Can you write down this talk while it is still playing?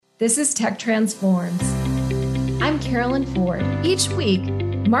This is Tech Transforms. I'm Carolyn Ford. Each week,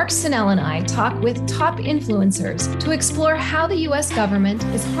 Mark Sennell and I talk with top influencers to explore how the U.S. government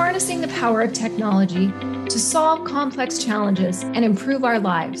is harnessing the power of technology to solve complex challenges and improve our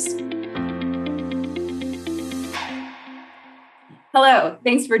lives. Hello,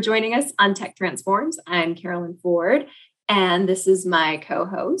 thanks for joining us on Tech Transforms. I'm Carolyn Ford, and this is my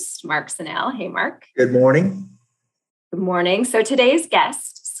co-host, Mark Sennell. Hey, Mark. Good morning. Good morning. So today's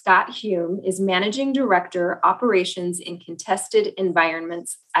guest, Scott Hume, is Managing Director, Operations in Contested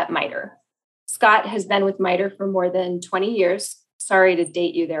Environments at MITRE. Scott has been with MITRE for more than 20 years. Sorry to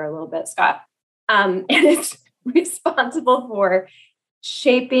date you there a little bit, Scott. And it's responsible for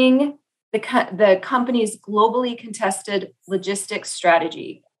shaping the company's globally contested logistics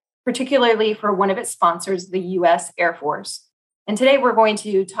strategy, particularly for one of its sponsors, the U.S. Air Force. And today we're going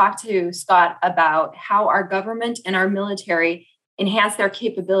to talk to Scott about how our government and our military enhance their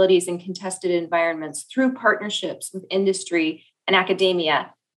capabilities in contested environments through partnerships with industry and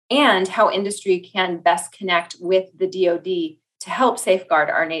academia, and how industry can best connect with the DoD to help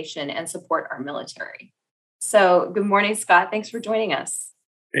safeguard our nation and support our military. So good morning, Scott. Thanks for joining us.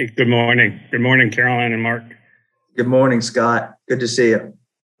 Hey, good morning. Good morning, Caroline and Mark. Good morning, Scott. Good to see you.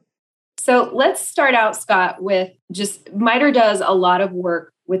 So let's start out, Scott, with just MITRE does a lot of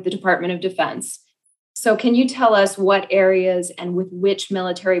work with the Department of Defense. So can you tell us what areas and with which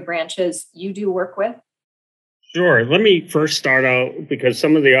military branches you do work with? Sure. Let me first start out because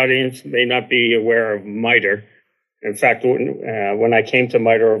some of the audience may not be aware of MITRE. In fact, when I came to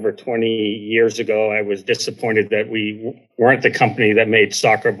MITRE over 20 years ago, I was disappointed that we weren't the company that made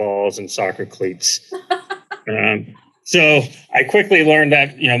soccer balls and soccer cleats. So I quickly learned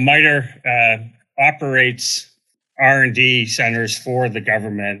that, MITRE operates R&D centers for the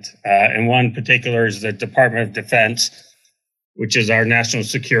government. And one particular is the Department of Defense, which is our National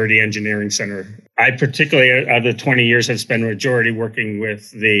Security Engineering Center. I particularly, out of the 20 years, have spent a majority working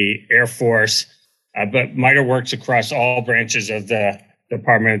with the Air Force, but MITRE works across all branches of the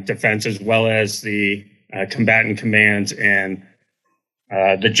Department of Defense, as well as the combatant commands and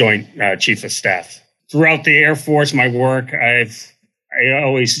the Joint Chief of Staff. Throughout the Air Force, my work, I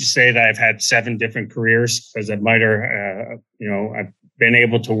always say that I've had 7 different careers because at MITRE, I've been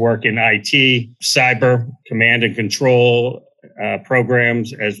able to work in IT, cyber, command and control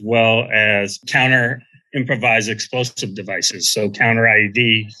programs, as well as counter improvised explosive devices, so counter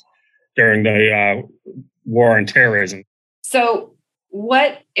IEDs during the war on terrorism. So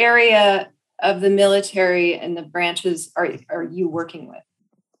what area of the military and the branches are you working with?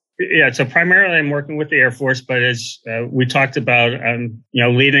 Yeah, so primarily I'm working with the Air Force, but as we talked about,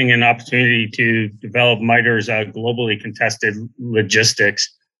 leading an opportunity to develop MITRE's globally contested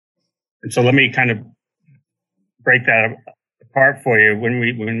logistics. And so let me kind of break that apart for you. When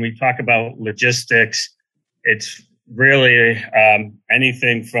we talk about logistics, it's really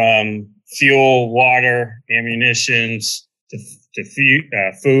anything from fuel, water, ammunitions to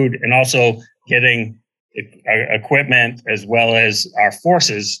food, and also getting equipment as well as our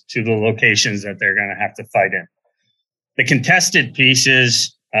forces to the locations that they're going to have to fight in. The contested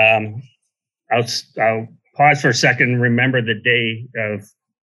pieces, I'll pause for a second and remember the day of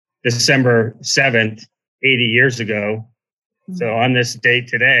December 7th, 80 years ago. So on this date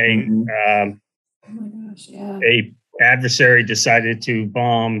today, a adversary decided to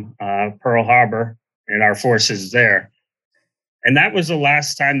bomb Pearl Harbor and our forces there. And that was the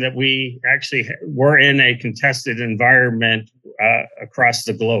last time that we actually were in a contested environment across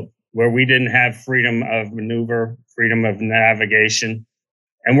the globe, where we didn't have freedom of maneuver, freedom of navigation.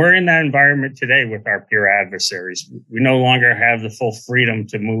 And we're in that environment today with our peer adversaries. We no longer have the full freedom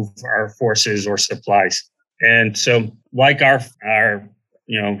to move our forces or supplies. And so like our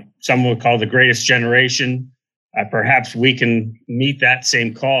some would call the greatest generation, perhaps we can meet that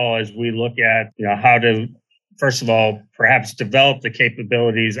same call as we look at, how to, first of all, perhaps develop the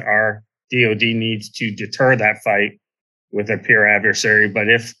capabilities our DoD needs to deter that fight with a peer adversary. But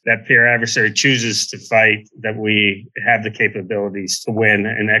if that peer adversary chooses to fight, that we have the capabilities to win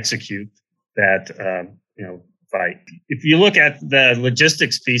and execute that, fight. If you look at the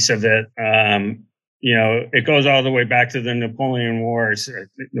logistics piece of it, it goes all the way back to the Napoleon Wars.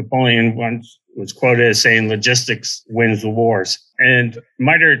 Napoleon once was quoted as saying, "Logistics wins the wars." And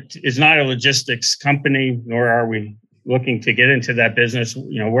MITRE is not a logistics company, nor are we looking to get into that business.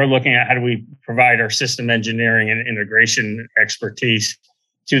 We're looking at how do we provide our system engineering and integration expertise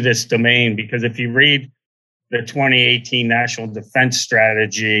to this domain. Because if you read the 2018 National Defense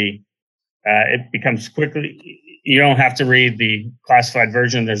Strategy, it becomes quickly you don't have to read the classified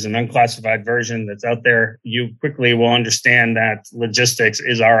version. There's an unclassified version that's out there. You quickly will understand that logistics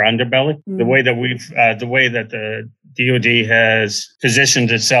is our underbelly. The way that the DoD has positioned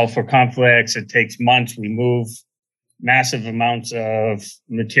itself for conflicts, it takes months. We move massive amounts of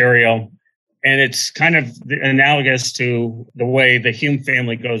material. And it's kind of analogous to the way the Hume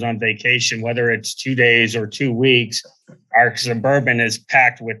family goes on vacation, whether it's 2 days or 2 weeks. Our Suburban is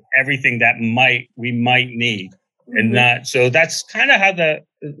packed with everything that we might need. And not, so that's kind of how the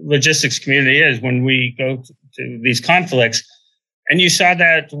logistics community is when we go to these conflicts. And you saw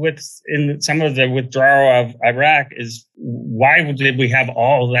that in some of the withdrawal of Iraq is why did we have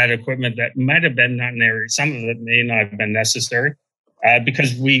all that equipment that might have been not necessary? Some of it may not have been necessary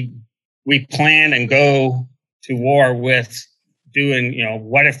because we plan and go to war with doing,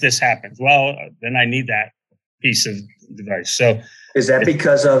 what if this happens? Well, then I need that piece of device. So is that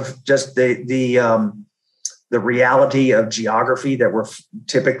because of just the reality of geography that we're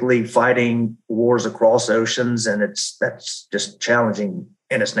typically fighting wars across oceans, and that's just challenging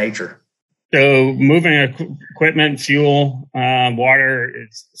in its nature? So moving equipment, fuel, water.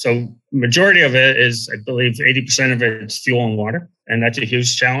 So majority of it is, I believe, 80% of it is fuel and water, and that's a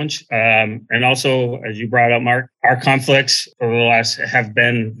huge challenge. And also, as you brought up, Mark, our conflicts over the last have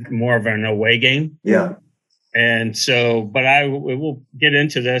been more of an away game. Yeah. And so, but I will get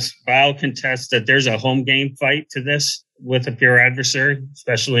into this, but I'll contest that there's a home game fight to this with a peer adversary,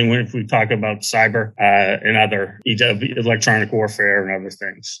 especially if we talk about cyber and other electronic warfare and other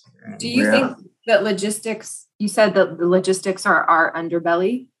things. Do you think that logistics, you said that the logistics are our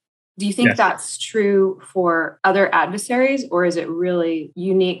underbelly? Do you think that's true for other adversaries, or is it really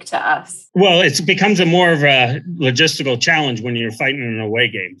unique to us? Well, it becomes more of a logistical challenge when you're fighting in an away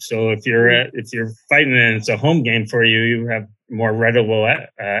game. So if you're fighting and it's a home game for you, you have more readily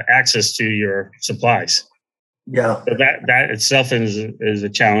access to your supplies. Yeah, so that itself is a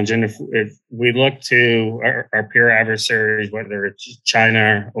challenge. And if we look to our peer adversaries, whether it's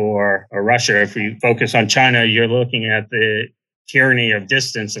China or Russia, if we focus on China, you're looking at the tyranny of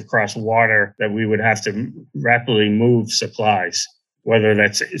distance across water that we would have to rapidly move supplies, whether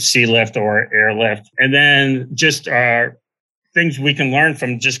that's sea lift or airlift. And then just things we can learn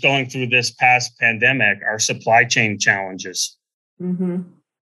from just going through this past pandemic, our supply chain challenges,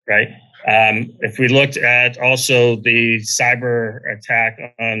 right? If we looked at also the cyber attack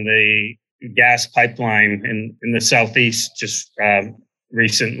on the gas pipeline in the Southeast just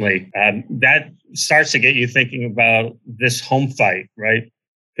recently, that starts to get you thinking about this home fight, right?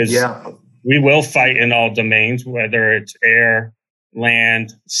 Because we will fight in all domains, whether it's air,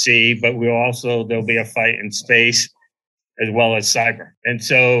 land, sea, but there'll be a fight in space as well as cyber. And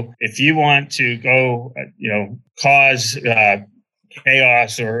so if you want to go, cause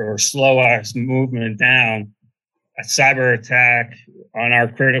chaos or slow us movement down, a cyber attack on our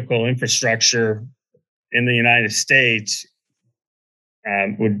critical infrastructure in the United States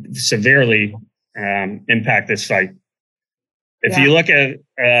would severely impact this fight. If you look at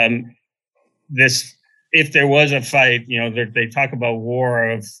this, if there was a fight, they talk about war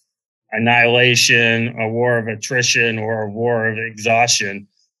of annihilation, a war of attrition, or a war of exhaustion.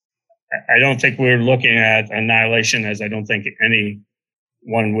 I don't think we're looking at annihilation, as I don't think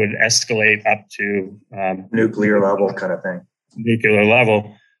anyone would escalate up to nuclear level kind of thing. Nuclear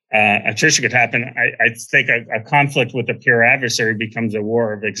level. Attrition could happen. I think a conflict with a peer adversary becomes a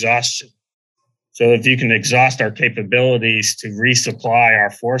war of exhaustion. So if you can exhaust our capabilities to resupply our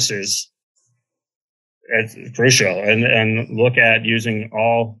forces, it's crucial. And look at using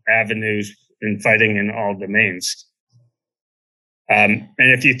all avenues in fighting in all domains. And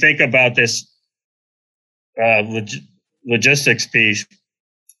if you think about this logistics piece,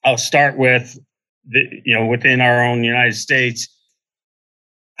 I'll start with within our own United States.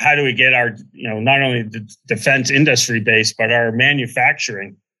 How do we get our, not only the defense industry base, but our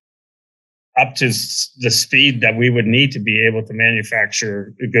manufacturing up to the speed that we would need to be able to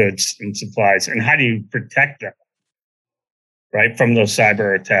manufacture goods and supplies? And how do you protect them, right, from those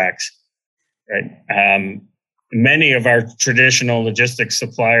cyber attacks, right? Many of our traditional logistics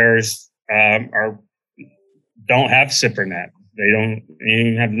suppliers don't have SIPRNet. They don't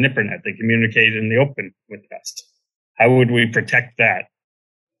even have NIPRNet. They communicate in the open with us. How would we protect that?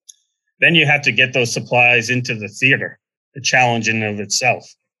 Then you have to get those supplies into the theater, the challenge in of itself.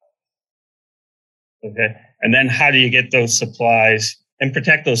 Okay. And then how do you get those supplies and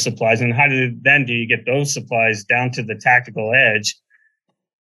protect those supplies? And how do you get those supplies down to the tactical edge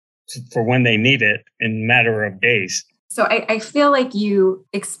for when they need it in a matter of days? So I feel like you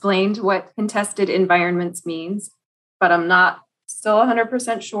explained what contested environments means, but I'm not still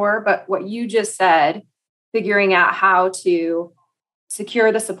 100% sure. But what you just said figuring out how to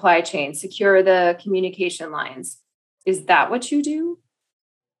secure the supply chain, secure the communication lines. Is that what you do?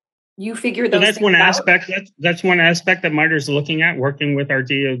 You figure those that's one out? aspect. That's one aspect that MITRE is looking at, working with our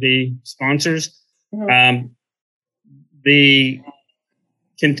DoD sponsors. Mm-hmm.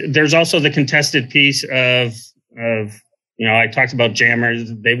 There's also the contested piece of I talked about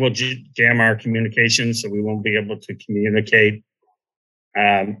jammers. They will jam our communications, so we won't be able to communicate.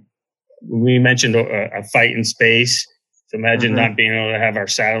 We mentioned a fight in space. So imagine not being able to have our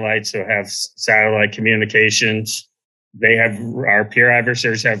satellites or have satellite communications. Our peer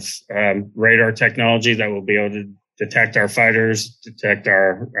adversaries have radar technology that will be able to detect our fighters, detect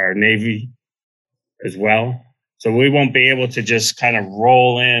our Navy as well. So we won't be able to just kind of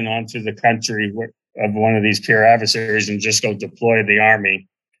roll in onto the country of one of these peer adversaries and just go deploy the Army,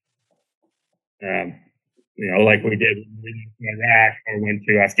 like we did when we went to Iraq or went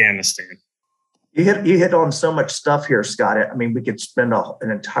to Afghanistan. You hit on so much stuff here, Scott. I mean, we could spend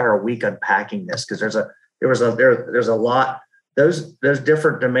an entire week unpacking this because there's a lot. Those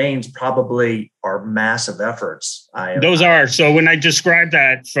different domains probably are massive efforts. Those are. So when I describe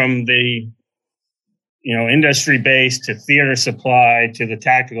that from the industry based to theater supply to the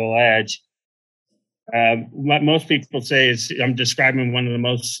tactical edge, what most people say is I'm describing one of the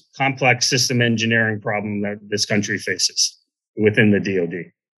most complex system engineering problem that this country faces within the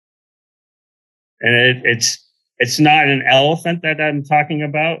DoD. And it's not an elephant that I'm talking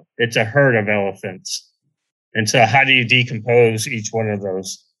about. It's a herd of elephants. And so how do you decompose each one of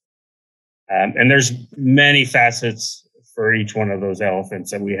those? And there's many facets for each one of those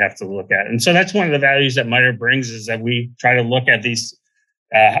elephants that we have to look at. And so that's one of the values that MITRE brings, is that we try to look at these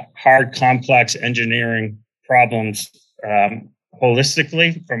hard, complex engineering problems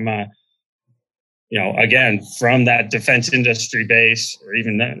holistically from again, from that defense industry base, or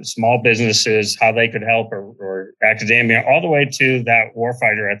even small businesses, how they could help, or academia, all the way to that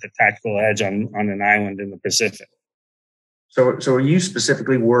warfighter at the tactical edge on an island in the Pacific. So are you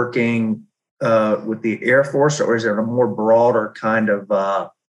specifically working with the Air Force, or is there a more broader kind of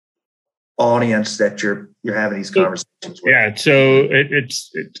audience that you're having these conversations with? Yeah, so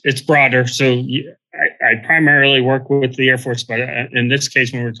it's broader. So I primarily work with the Air Force, but in this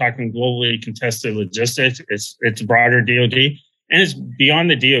case, when we're talking globally contested logistics, it's broader DoD, and it's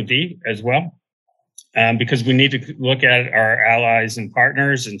beyond the DoD as well, because we need to look at our allies and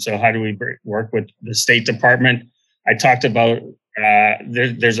partners. And so how do we work with the State Department? I talked about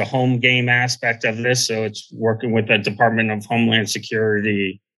there's a home game aspect of this, so it's working with the Department of Homeland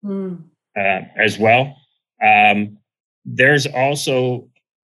Security as well. There's also,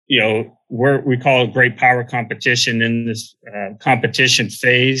 we call it great power competition. In this competition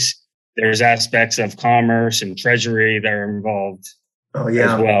phase, there's aspects of commerce and treasury that are involved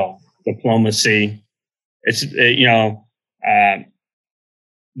as well. Diplomacy. It's, the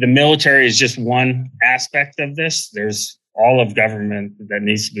military is just one aspect of this. There's all of government that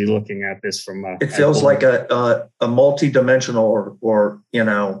needs to be looking at this from it feels like a multi-dimensional or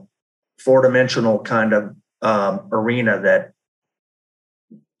four-dimensional kind of arena that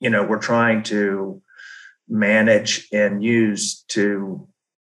we're trying to manage and use to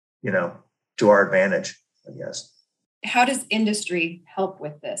our advantage, I guess. How does industry help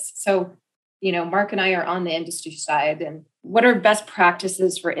with this? So, Mark and I are on the industry side, and what are best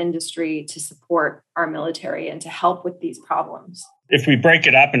practices for industry to support our military and to help with these problems? If we break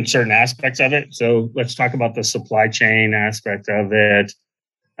it up in certain aspects of it, so let's talk about the supply chain aspect of it.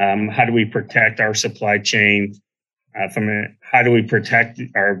 How do we protect our supply chain how do we protect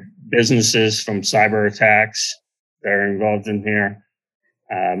our businesses from cyber attacks that are involved in here?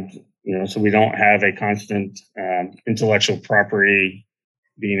 So we don't have a constant intellectual property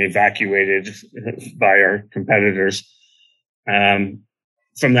being evacuated by our competitors. From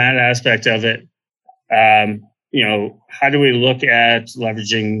that aspect of it, how do we look at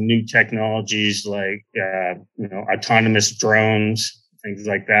leveraging new technologies like, autonomous drones, things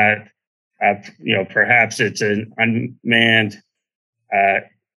like that? Perhaps it's an unmanned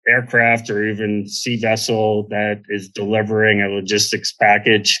aircraft or even sea vessel that is delivering a logistics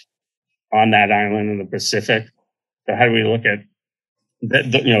package on that island in the Pacific. So how do we look at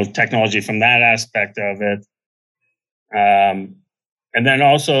technology from that aspect of it? And then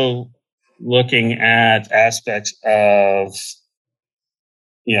also looking at aspects of,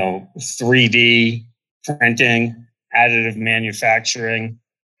 3D printing, additive manufacturing.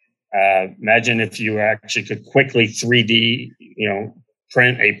 Imagine if you actually could quickly 3D,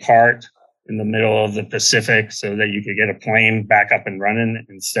 print a part in the middle of the Pacific so that you could get a plane back up and running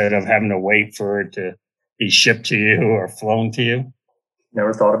instead of having to wait for it to be shipped to you or flown to you.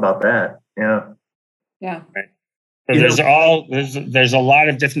 Never thought about that. Yeah. Yeah. Right. So there's a lot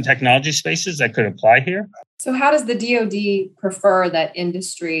of different technology spaces that could apply here. So how does the DoD prefer that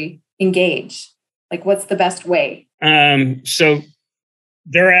industry engage? Like, what's the best way? So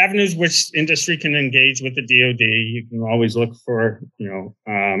there are avenues which industry can engage with the DoD. You can always look for,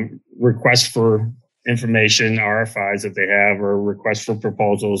 requests for information, RFIs that they have, or requests for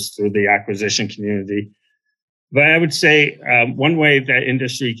proposals through the acquisition community. But I would say one way that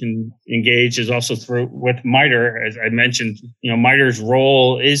industry can engage is also with MITRE. As I mentioned, MITRE's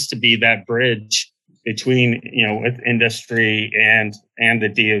role is to be that bridge between, with industry and the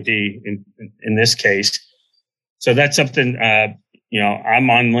DoD in this case. So that's something, I'm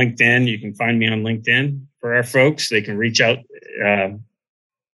on LinkedIn. You can find me on LinkedIn for our folks. They can reach out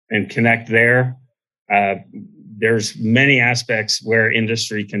and connect there. There's many aspects where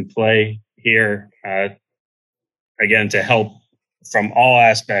industry can play here, again, to help from all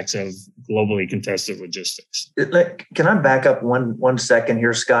aspects of globally contested logistics. Can I back up one second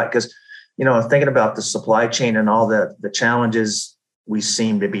here, Scott? Because, I'm thinking about the supply chain and all the challenges we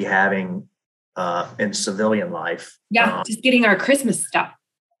seem to be having in civilian life. Yeah, just getting our Christmas stuff.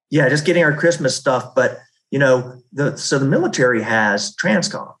 Yeah, just getting our Christmas stuff. But, the military has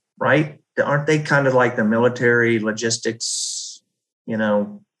Transcom, right? Aren't they kind of like the military logistics,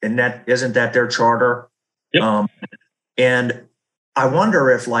 and isn't that their charter? Yep. And I wonder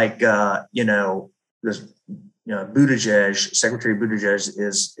if Buttigieg, Secretary Buttigieg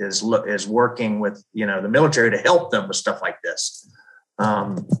is working with, the military to help them with stuff like this.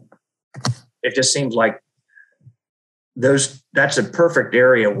 It just seems like that's a perfect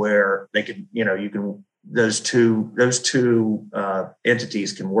area where they could, those two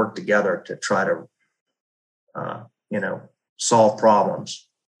entities can work together to try to, solve problems.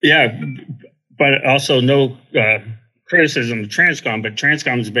 Yeah. But also no criticism of Transcom, but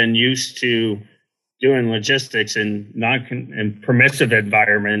Transcom's been used to doing logistics in permissive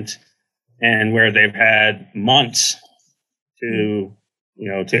environment, and where they've had months to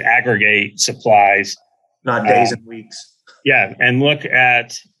aggregate supplies, not days and weeks. Yeah, and look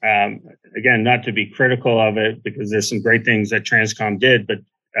at again, not to be critical of it because there's some great things that Transcom did, but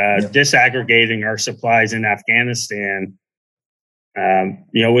disaggregating our supplies in Afghanistan.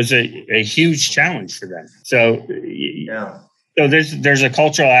 Was a huge challenge for them. So, so there's a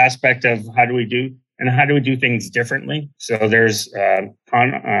cultural aspect of how do we do things differently. So there's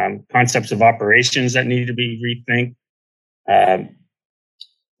concepts of operations that need to be rethink. How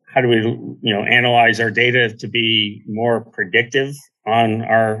do we, analyze our data to be more predictive on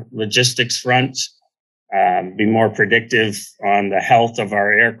our logistics front, be more predictive on the health of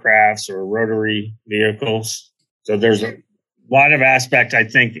our aircrafts or rotary vehicles. So there's a lot of aspect, I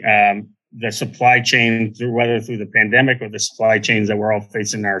think, the supply chain, whether through the pandemic or the supply chains that we're all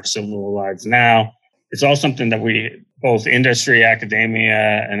facing in our civil lives now, it's all something that we, both industry,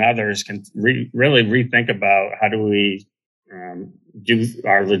 academia, and others, can really rethink about. How do we do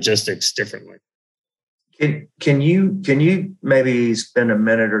our logistics differently? Can you maybe spend a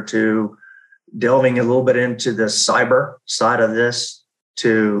minute or two delving a little bit into the cyber side of this,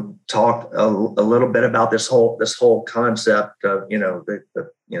 to talk a little bit about this whole concept of the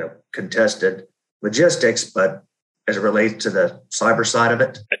contested logistics, but as it relates to the cyber side of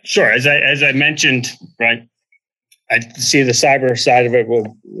it? Sure. As I mentioned, right, I see the cyber side of it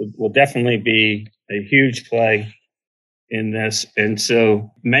will definitely be a huge play in this, and so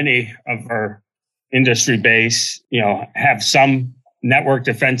many of our industry base, have some network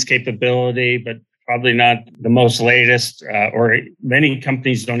defense capability, but probably not the most latest, or many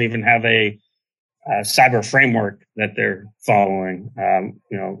companies don't even have a cyber framework that they're following.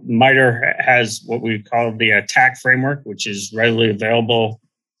 MITRE has what we call the attack framework, which is readily available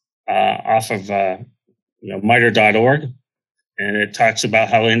off of MITRE.org, and it talks about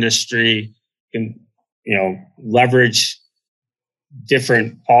how industry can leverage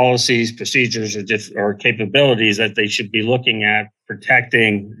different policies, procedures, or capabilities that they should be looking at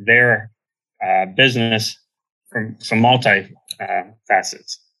protecting their business from multi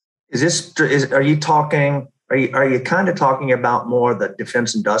facets. Are you kind of talking about more the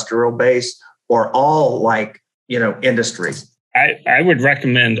defense industrial base, or all industry? I would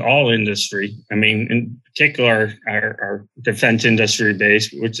recommend all industry. I mean, in particular, our defense industry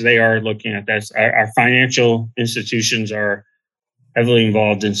base, which they are looking at. That our financial institutions are heavily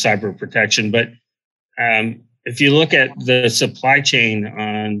involved in cyber protection, but if you look at the supply chain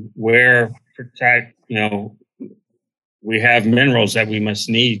on where we have minerals that we must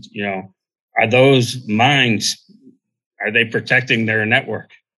need, are those mines, are they protecting their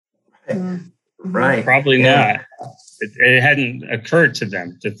network? Right. Probably not. It hadn't occurred to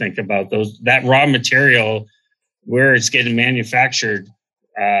them to think about that raw material, where it's getting manufactured.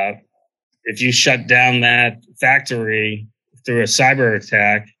 If you shut down that factory through a cyber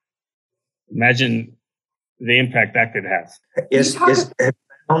attack, imagine the impact that could have.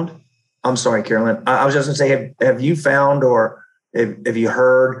 I'm sorry, Carolyn. I was just going to say, have you found or have you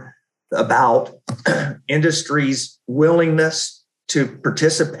heard about industry's willingness to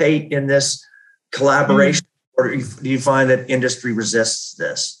participate in this collaboration, or do you find that industry resists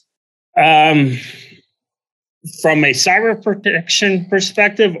this? From a cyber protection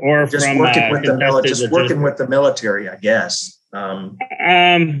perspective, or just from working with the military, I guess.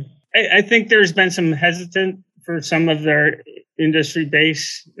 I think there's been some hesitant for some of their industry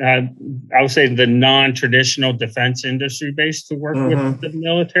base. I would say the non-traditional defense industry base to work with the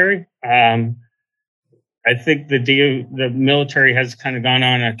military. I think the military has kind of gone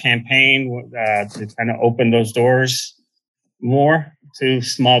on a campaign to kind of open those doors more to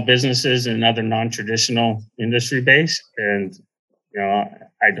small businesses and other non-traditional industry base. And,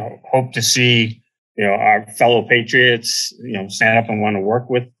 I hope to see, our fellow patriots, stand up and want to work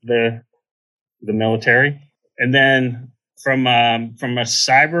with the military. And then from a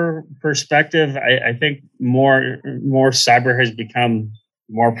cyber perspective, I think more cyber has become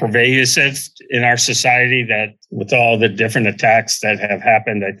more pervasive in our society, that with all the different attacks that have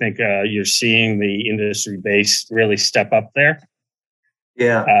happened, I think you're seeing the industry base really step up there.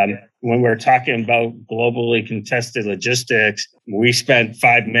 Yeah. When we're talking about globally contested logistics, we spent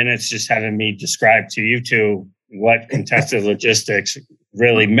 5 minutes just having me describe to you two what contested logistics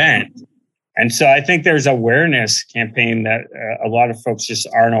really meant. And so I think there's awareness campaign that a lot of folks just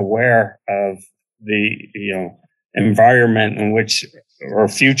aren't aware of the, environment in which, or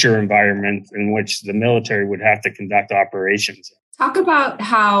future environment in which the military would have to conduct operations. Talk about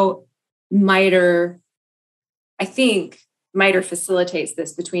how MITRE, I think MITRE facilitates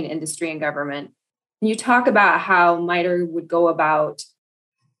this between industry and government. Can you talk about how MITRE would go about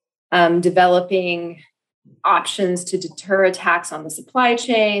developing options to deter attacks on the supply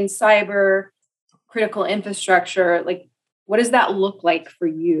chain, cyber, critical infrastructure? Like, what does that look like for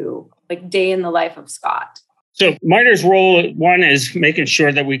you, like day in the life of Scott? So MITRE's role, one, is making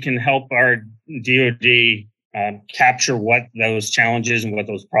sure that we can help our DoD capture what those challenges and what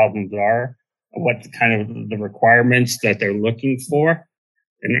those problems are, what kind of the requirements that they're looking for.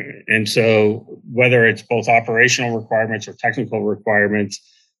 And so whether it's both operational requirements or technical requirements,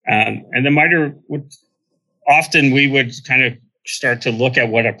 and the MITRE we would kind of start to look at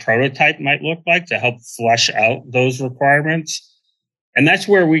what a prototype might look like to help flesh out those requirements. And that's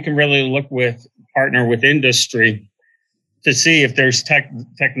where we can really partner with industry to see if there's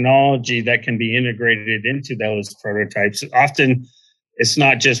technology that can be integrated into those prototypes. Often it's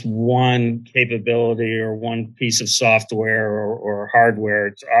not just one capability or one piece of software or hardware.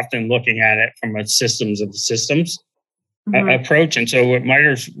 It's often looking at it from a systems of systems approach. And so what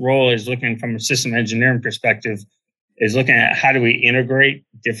MITRE's role is, looking from a system engineering perspective, is looking at how do we integrate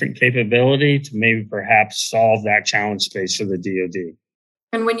different capability to maybe perhaps solve that challenge space for the DoD.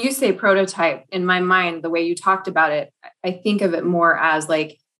 And when you say prototype, in my mind, the way you talked about it, I think of it more as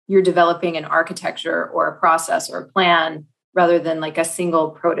like you're developing an architecture or a process or a plan rather than like a single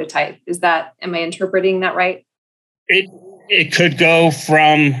prototype. Am I interpreting that right? It could go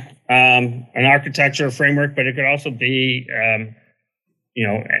from an architecture framework, but it could also be, an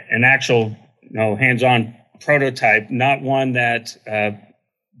actual, hands-on prototype, not one that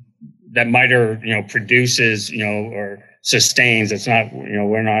MITRE, produces, or sustains. It's not,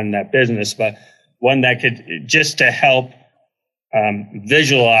 we're not in that business, but one that could, just to help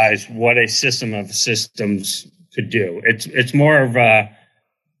visualize what a system of systems could do. It's more of I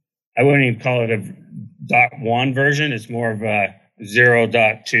wouldn't even call it a .1 version. It's more of a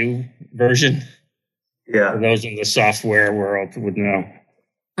 0.2 version. Yeah. For those in the software world would know.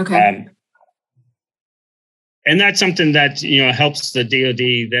 Okay. And that's something that, helps the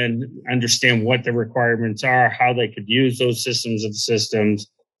DoD then understand what the requirements are, how they could use those systems of systems,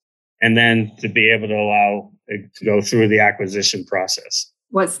 and then to be able to allow it to go through the acquisition process.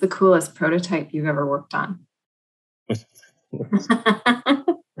 What's the coolest prototype you've ever worked on? One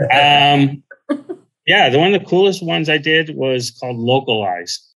of the coolest ones I did was called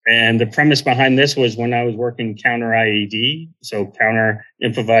Localize. And the premise behind this was when I was working counter IED, so counter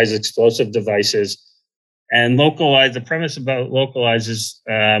improvised explosive devices. And Localize, the premise about Localize is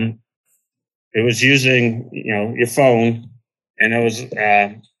it was using, your phone, and it was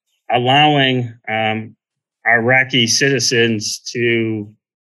allowing Iraqi citizens to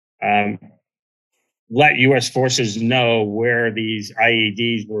let U.S. forces know where these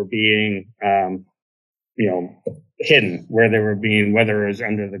IEDs were being, hidden, where they were being, whether it was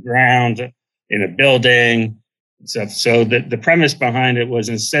under the ground, in a building, and stuff. So the premise behind it was,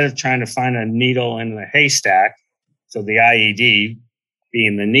 instead of trying to find a needle in the haystack, so the IED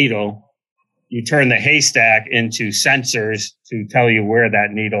being the needle, you turn the haystack into sensors to tell you where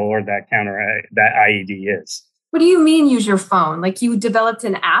that needle or that IED is. What do you mean use your phone? Like, you developed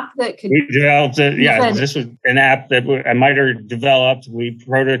an app that could... We developed it. Yeah, this was an app that MITRE developed. We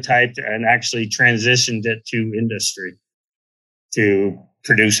prototyped and actually transitioned it to industry to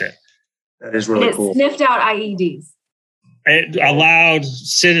produce it. That is really cool. It sniffed out IEDs. It allowed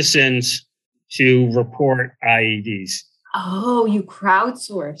citizens to report IEDs. Oh, you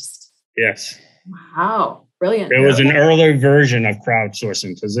crowdsourced. Yes. Wow. Brilliant. It was an early version of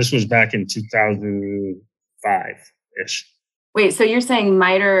crowdsourcing, because this was back in 2005-ish. Wait, so you're saying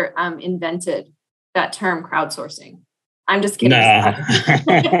MITRE invented that term, crowdsourcing? I'm just kidding. No.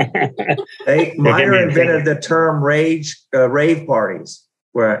 MITRE invented the term rave parties,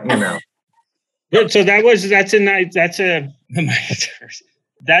 where, So that's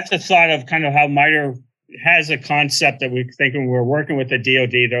a thought of kind of how MITRE has a concept that we think when we're working with the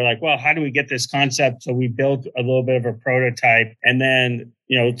DoD. They're like, well, how do we get this concept? So we built a little bit of a prototype, and then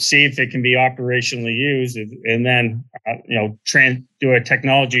see if it can be operationally used, and then do a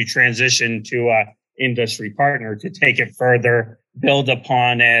technology transition to a industry partner to take it further, build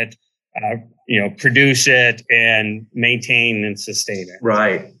upon it, produce it, and maintain and sustain it.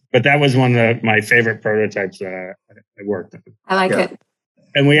 Right. But that was one of my favorite prototypes that I worked on. I like it.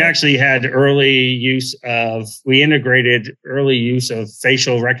 And we actually had we integrated early use of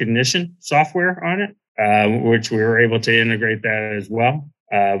facial recognition software on it, which we were able to integrate that as well,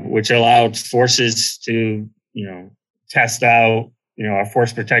 which allowed forces to, test out, our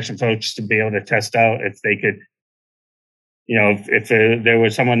force protection folks to be able to test out if they could, if there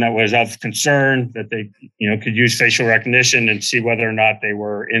was someone that was of concern, that they, could use facial recognition and see whether or not they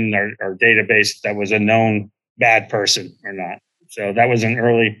were in our database that was a known bad person or not. So that was an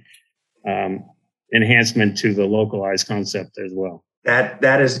early enhancement to the localized concept as well.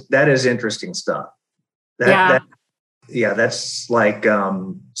 That is interesting stuff. That's like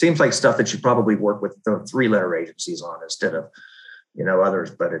seems like stuff that you probably work with the 3-letter agencies on instead of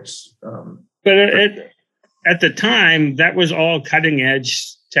others. But it's at the time, that was all cutting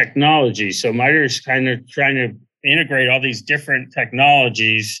edge technology. So MITRE's kind of trying to integrate all these different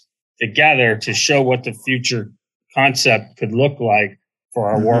technologies together to show what the future concept could look like for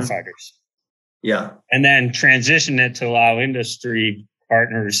our warfighters. Yeah. And then transition it to allow industry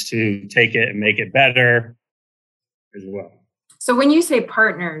partners to take it and make it better as well. So when you say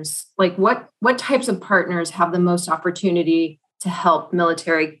partners, like what types of partners have the most opportunity to help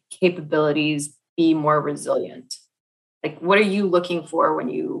military capabilities be more resilient? Like, what are you looking for when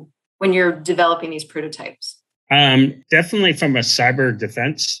you're developing these prototypes? Definitely from a cyber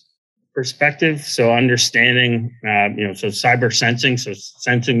defense perspective. So understanding, so cyber sensing, so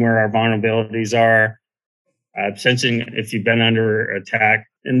sensing where our vulnerabilities are, sensing if you've been under attack.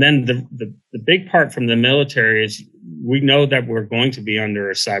 And then the big part from the military is we know that we're going to be under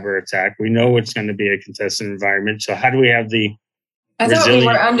a cyber attack. We know it's going to be a contested environment. So how do we have the I thought we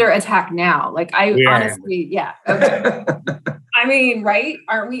were under attack now. Like honestly, yeah. Okay. I mean, right?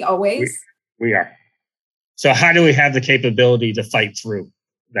 Aren't we always? We are. So how do we have the capability to fight through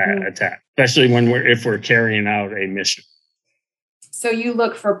that attack, especially if we're carrying out a mission? So you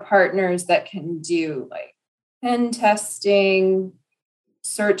look for partners that can do like pen testing,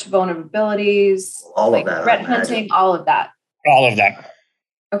 search vulnerabilities, all of that, threat hunting, all of that. All of that.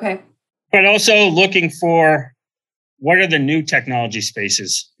 Okay. But also looking for what are the new technology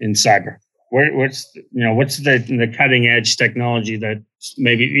spaces in cyber? What's the cutting edge technology that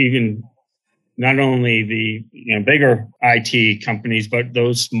maybe even not only the bigger IT companies, but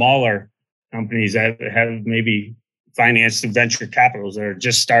those smaller companies that have maybe financed venture capitals that are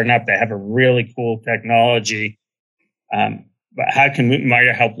just starting up that have a really cool technology. But how can we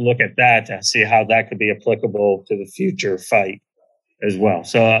MITRE help look at that to see how that could be applicable to the future fight as well?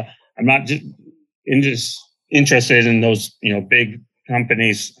 So I'm not just interested in those big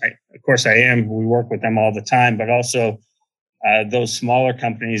companies. Of course I am. We work with them all the time, but also those smaller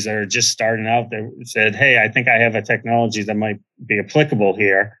companies that are just starting out that said, hey, I think I have a technology that might be applicable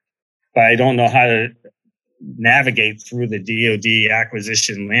here, but I don't know how to navigate through the DoD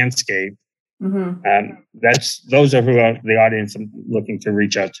acquisition landscape. Mm-hmm. Those are who the audience I'm looking to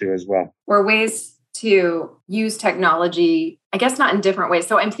reach out to as well. Or ways to use technology, I guess not in different ways.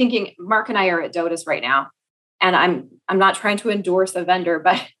 So I'm thinking, Mark and I are at DOTUS right now, and I'm not trying to endorse a vendor,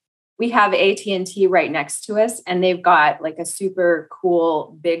 but we have AT&T right next to us, and they've got like a super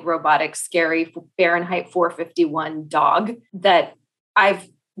cool, big, robotic, scary Fahrenheit 451 dog that I've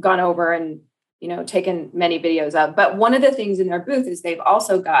gone over and, taken many videos of. But one of the things in their booth is they've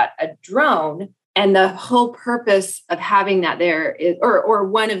also got a drone. And the whole purpose of having that there is, or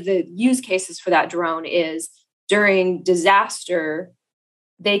one of the use cases for that drone is during disaster,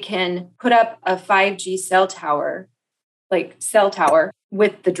 they can put up a 5G cell tower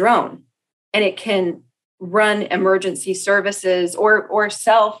with the drone, and it can run emergency services or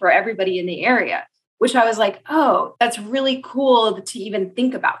cell for everybody in the area, which I was like, oh, that's really cool to even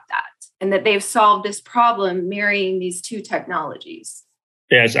think about that. And that they've solved this problem marrying these two technologies.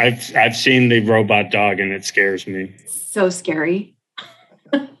 Yes, I've seen the robot dog, and it scares me. So scary.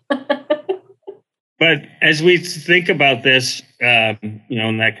 But as we think about this,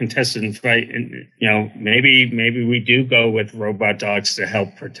 in that contested fight, and maybe we do go with robot dogs to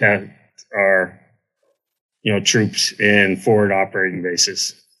help protect our, troops in forward operating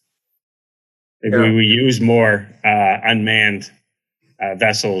bases. Maybe we use more unmanned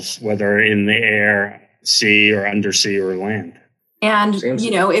vessels, whether in the air, sea, or undersea, or land. And,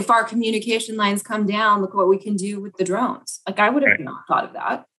 if our communication lines come down, look what we can do with the drones. Like, I would have not thought of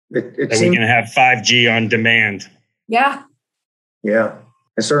that. We can have 5G on demand. Yeah. Yeah.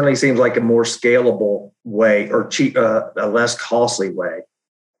 It certainly seems like a more scalable way, or cheap, a less costly way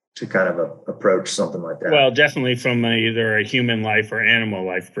to kind of approach something like that. Well, definitely from either a human life or animal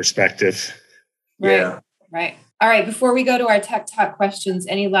life perspective. Right. Yeah. Right. All right. Before we go to our Tech Talk questions,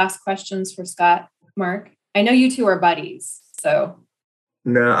 any last questions for Scott, Mark? I know you two are buddies, so.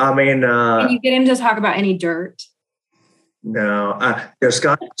 No, I mean. Can you get him to talk about any dirt? No,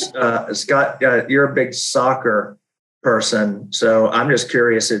 Scott, you're a big soccer person, so I'm just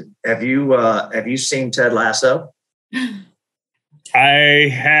curious. Have you seen Ted Lasso? I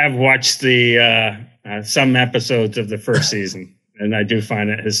have watched the some episodes of the first season, and I do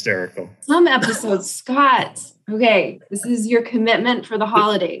find it hysterical. Some episodes, Scott. Okay, this is your commitment for the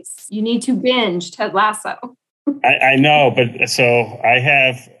holidays. You need to binge Ted Lasso. I know, but so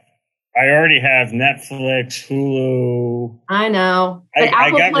I already have Netflix, Hulu. I know.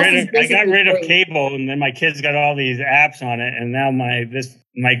 I got rid of cable, and then my kids got all these apps on it, and now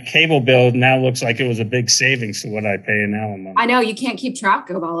my cable bill now looks like it was a big savings to what I pay now a month. I know, you can't keep track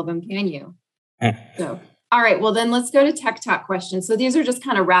of all of them, can you? Huh. So, all right. Well, then let's go to Tech Talk questions. So these are just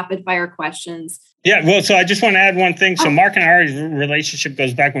kind of rapid fire questions. Yeah. Well, so I just want to add one thing. So Mark and our relationship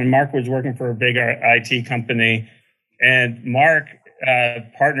goes back when Mark was working for a big IT company, and Mark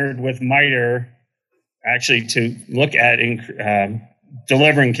partnered with MITRE actually to look at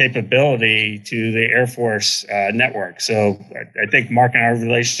delivering capability to the Air Force network. So I think Mark and our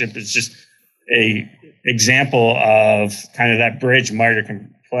relationship is just a example of kind of that bridge MITRE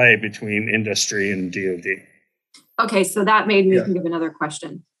can play between industry and DoD. Okay, so that made me think of another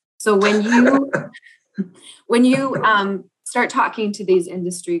question. So when you start talking to these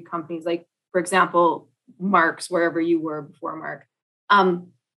industry companies, like for example, Mark's, wherever you were before Mark,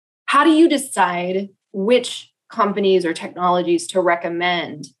 how do you decide which companies or technologies to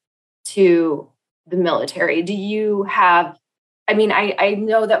recommend to the military? Do you have, I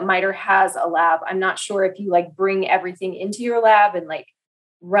know that MITRE has a lab. I'm not sure if you bring everything into your lab and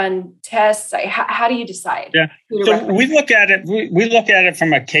run tests. How do you decide? Yeah. So we look at it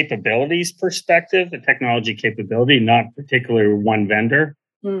from a capabilities perspective, a technology capability, not particularly one vendor.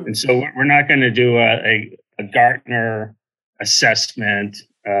 And so we're not going to do a Gartner assessment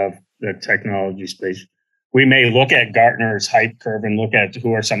of the technology space. We may look at Gartner's hype curve and look at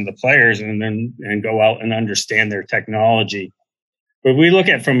who are some of the players and go out and understand their technology. But we look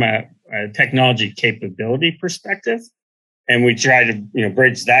at from a technology capability perspective, and we try to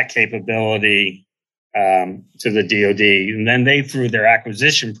bridge that capability to the DoD. And then they, through their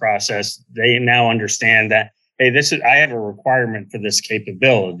acquisition process, they now understand that, hey, I have a requirement for this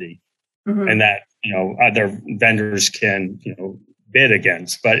capability, and that other vendors can bid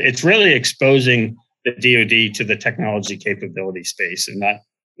against. But it's really exposing the DoD to the technology capability space, and not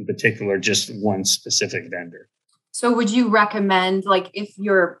in particular just one specific vendor. So would you recommend, if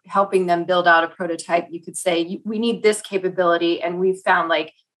you're helping them build out a prototype, you could say, we need this capability, and we've found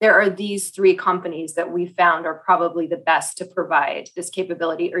there are these 3 companies that we found are probably the best to provide this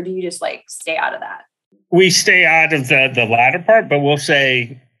capability, or do you just stay out of that? We stay out of the latter part, but we'll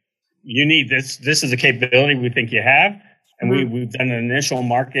say, you need this. This is a capability we think you have. And we've done an initial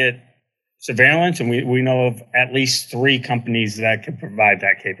market surveillance, and we know of at least 3 companies that can provide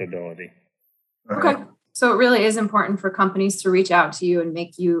that capability. Okay. So it really is important for companies to reach out to you and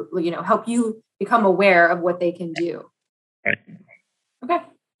make you, help you become aware of what they can do. Right. Okay.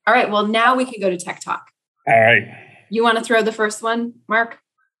 All right. Well, now we can go to Tech Talk. All right. You want to throw the first one, Mark?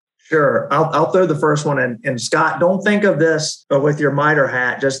 Sure. I'll throw the first one. And Scott, don't think of this with your MITRE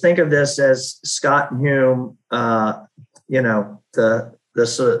hat. Just think of this as Scott Hume, the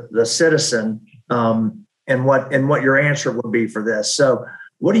citizen, and what your answer would be for this. So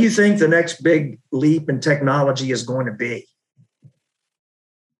what do you think the next big leap in technology is going to be?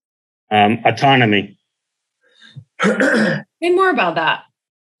 Autonomy. Say more about that.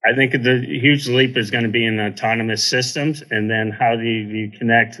 I think the huge leap is going to be in autonomous systems, and then how do you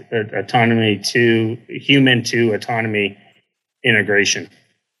connect autonomy to human to autonomy integration?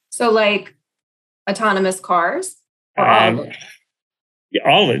 So, like autonomous cars, or all of it?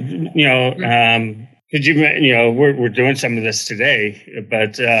 All of it. Could we're doing some of this today,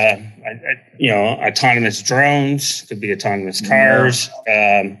 but autonomous drones could be autonomous cars.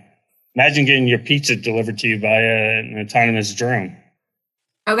 Yeah. Imagine getting your pizza delivered to you by an autonomous drone.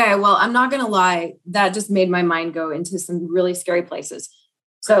 Okay, well, I'm not going to lie. That just made my mind go into some really scary places.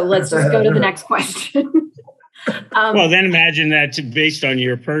 So let's just go to the next question. Well, then imagine that based on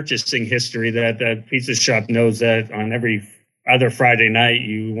your purchasing history, that pizza shop knows that on every other Friday night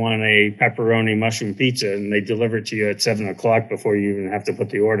you want a pepperoni mushroom pizza, and they deliver it to you at 7:00 before you even have to put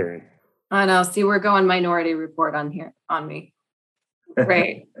the order in. I know. See, we're going Minority Report on me.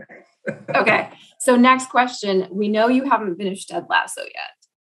 Great. Okay. So next question. We know you haven't finished Ted Lasso yet,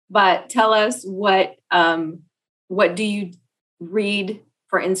 but tell us what do you read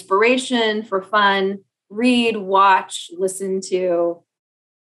for inspiration, for fun? Read, watch, listen to.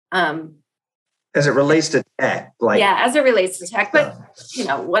 As it relates to tech, as it relates to tech, but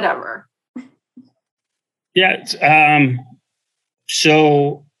whatever. Yeah.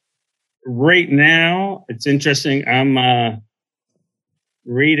 So right now it's interesting. I'm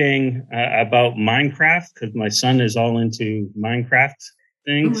reading about Minecraft because my son is all into Minecraft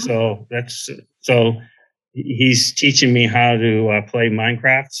things. Mm-hmm. So he's teaching me how to play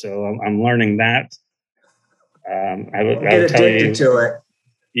Minecraft. So I'm learning that. I would tell you to it.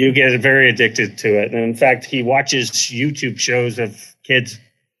 You get very addicted to it. And in fact, he watches YouTube shows of kids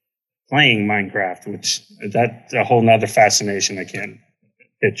playing Minecraft, which that's a whole nother fascination I can't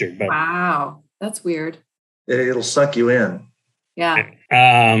picture. But wow, that's weird. It'll suck you in. Yeah.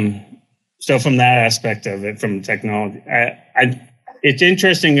 So from that aspect of it, from technology, it's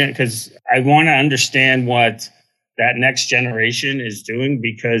interesting because I want to understand what that next generation is doing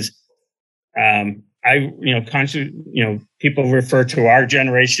because people refer to our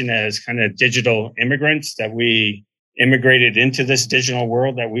generation as kind of digital immigrants, that we immigrated into this digital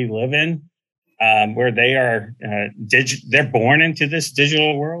world that we live in, where they are they're born into this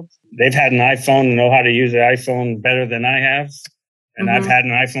digital world. They've had an iPhone and know how to use the iPhone better than I have. And I've had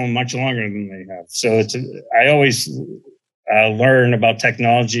an iPhone much longer than they have. So I always learn about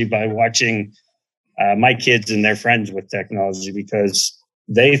technology by watching my kids and their friends with technology, because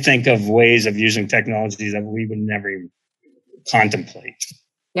they think of ways of using technology that we would never even contemplate.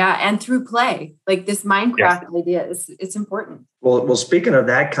 Yeah, and through play, like this Minecraft idea, it's important. Well, speaking of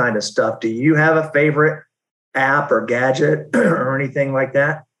that kind of stuff, do you have a favorite app or gadget or anything like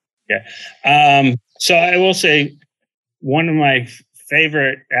that? Yeah. So I will say one of my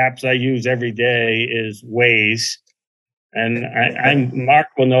favorite apps I use every day is Waze. And Mark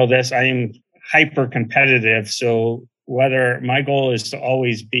will know this. I am hyper competitive. So whether my goal is to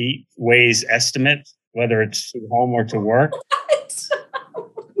always beat Waze estimate, whether it's to home or to work.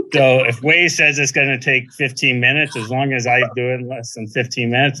 So if Waze says it's going to take 15 minutes, as long as I do it in less than 15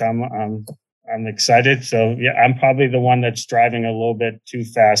 minutes, I'm excited. So yeah, I'm probably the one that's driving a little bit too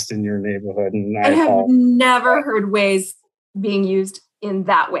fast in your neighborhood. And I have never heard Waze being used in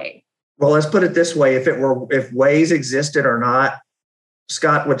that way. Well, let's put it this way: if Waze existed or not,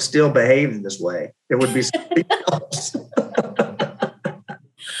 Scott would still behave this way. It would be something else.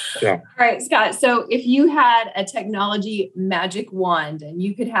 Yeah. All right, Scott. So if you had a technology magic wand and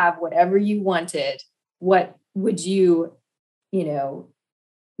you could have whatever you wanted, what would you,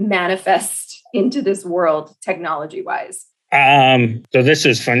 manifest into this world technology-wise? So this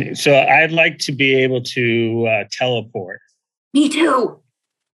is funny. So I'd like to be able to teleport. Me too.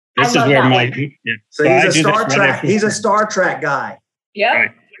 This is where my. Yeah. So he's a Star Trek. He's a Star Trek guy. Yeah.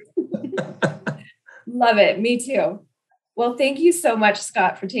 Right. Love it. Me too. Well, thank you so much,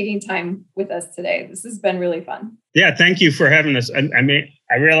 Scott, for taking time with us today. This has been really fun. Yeah, thank you for having us.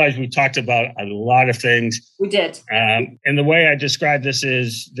 I realize we talked about a lot of things. We did. And the way I describe this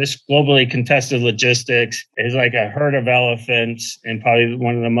is this globally contested logistics is like a herd of elephants and probably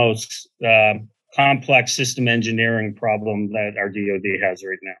one of the most complex system engineering problem that our DoD has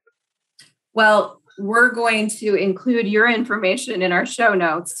right now. Well, we're going to include your information in our show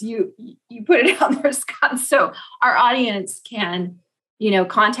notes. You put it out there, Scott, so our audience can,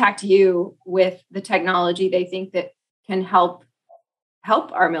 contact you with the technology they think that can help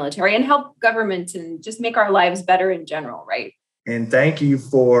our military and help government and just make our lives better in general, right? And thank you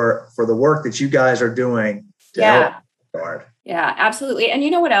for the work that you guys are doing to help Guard. Yeah, absolutely. And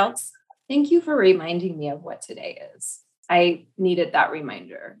you know what else? Thank you for reminding me of what today is. I needed that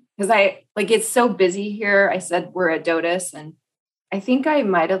reminder because it's so busy here. I said we're at DOTUS, and I think I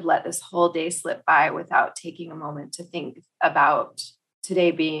might have let this whole day slip by without taking a moment to think about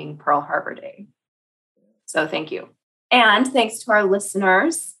today being Pearl Harbor Day. So thank you. And thanks to our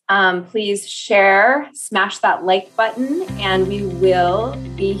listeners. Please share, smash that like button, and we will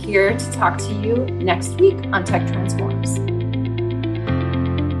be here to talk to you next week on Tech Transforms.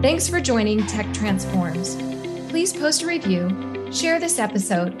 Thanks for joining Tech Transforms. Please post a review, share this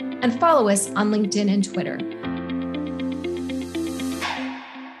episode, and follow us on LinkedIn and Twitter.